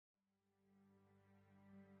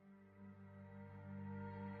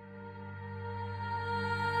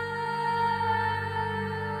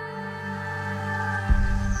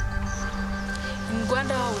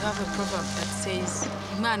have a proverb that says,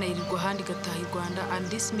 Imana irirwa ahandi igataha i Rwanda, and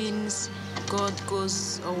this means God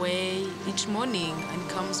goes away each morning and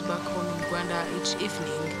comes back home in Rwanda each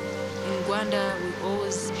evening. In Rwanda, we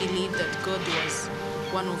always believed that God was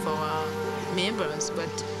one of our members, but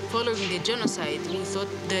following the genocide, we thought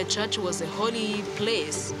the church was a holy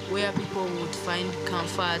place where people would find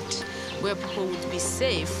comfort, where people would be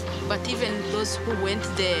safe. But even those who went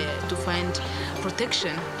there to find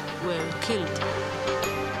protection were killed.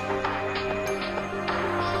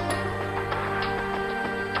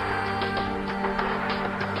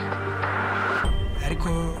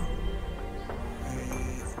 Ariko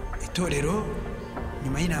itorero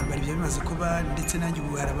nyuma y'intambara ibyo bimaze kuba ndetse nanjye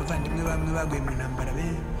ubu hari abavandimwe bamwe baguye mu ntambara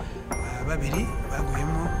babiri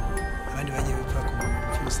baguyemo abandi bagiye bapfa ku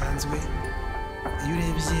rupfu rusanzwe. Iyo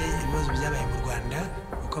urebye ibibazo byabaye mu Rwanda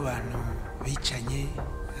uko abantu bicanye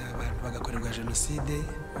abantu bagakorerwa jenoside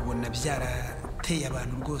ubona byarateye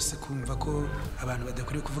abantu rwose kumva ko abantu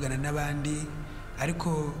badakwiriye kuvugana n'abandi,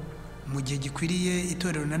 ariko mu gihe gikwiriye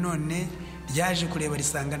itorero nanone ryaje kureba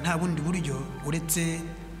risanga nta bundi buryo uretse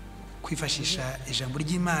kwifashisha ijambo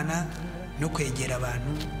ry'Imana no kwegera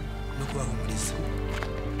abantu no kubahumuriza.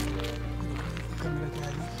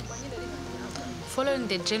 Following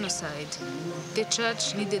the genocide, the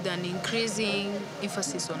church needed an increasing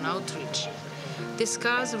emphasis on outreach. The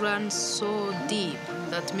scars ran so deep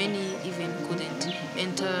that many even couldn't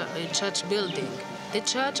enter a church building. The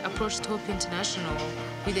church approached Hope International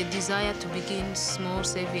with a desire to begin small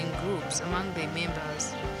saving groups among their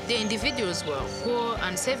members. The individuals were poor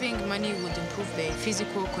and saving money would improve their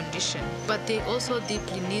physical condition, but they also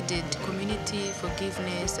deeply needed community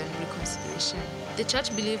forgiveness and reconciliation. The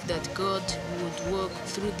church believed that God would work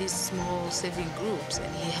through these small saving groups,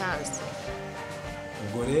 and He has.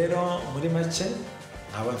 Ubwo rero muri make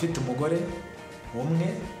aba mfite umugore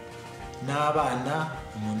umwe n'abana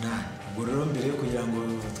 8. Ubwo rero mbere yo kugira ngo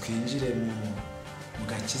twinjire mu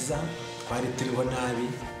gakiza twari turiho nabi,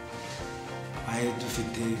 ahe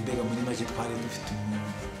dufite mbega muri make twari dufite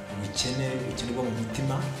ubukene bwo mu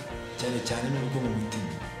mutima cyane n'ubwo mu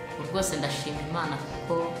mutima. Rwose ndashima Imana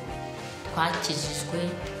kuko twakijijwe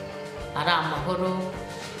ari amahoro,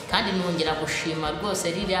 kandi nongera gushima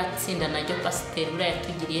rwose ririya tsinda naryo pasiteri buriya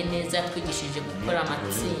yatugiriye neza, yatwigishije gukora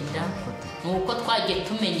amatsinda nuko twagiye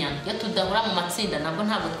tumenyana. Iyo tudahura mu matsinda nabwo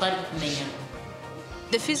ntabwo twari kumenyana.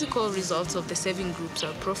 The physical results of the saving groups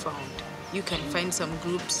are profound. You can find some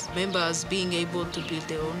groups, members being able to build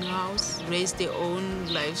their own house, raise their own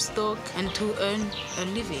livestock, and to earn a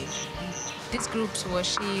living. These groups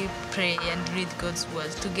worship, pray, and read God's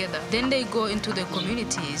word together. Then they go into the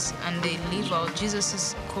communities and they live out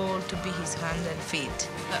Jesus' call to be His hand and feet.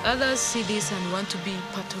 Others see this and want to be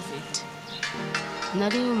part of it.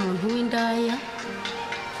 Nari umuntu w'indaya,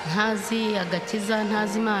 ntazi agakiza,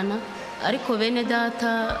 ntazi Imana, ariko bene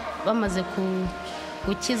data bamaze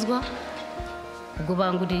gukizwa ubwo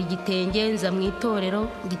bangurira igitenge nza mu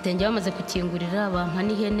itorero, igitenge bamaze kukingurira bampa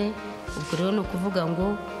n'ihene. Ubwo rero no kuvuga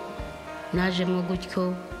ngo naje mu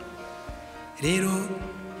gutyo. Rero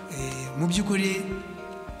mu by'ukuri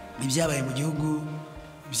ibyabaye mu gihugu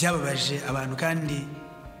byababaje abantu kandi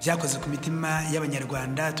byakoze ku mitima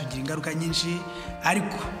y'Abanyarwanda, tugira ingaruka nyinshi,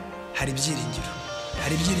 ariko hari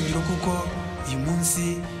ibyiringiro kuko uyu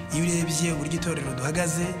munsi iyo urebye uburyo itorero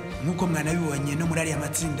duhagaze nk'uko mwanabibonye no muri ariya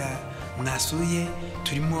matsinda mwasuye,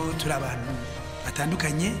 turi abantu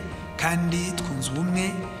batandukanye kandi twunze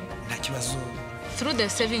ubumwe nta kibazo. Through the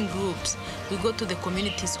saving groups, we go to the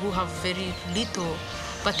communities who have very little,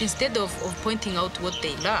 but instead of pointing out what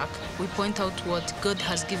they lack, we point out what God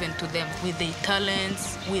has given to them with their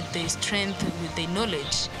talents, with their strength, with their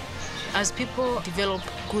knowledge. As people develop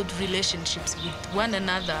good relationships with one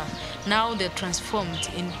another, now they're transformed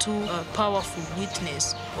into a powerful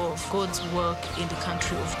witness of God's work in the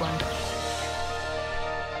country of Rwanda.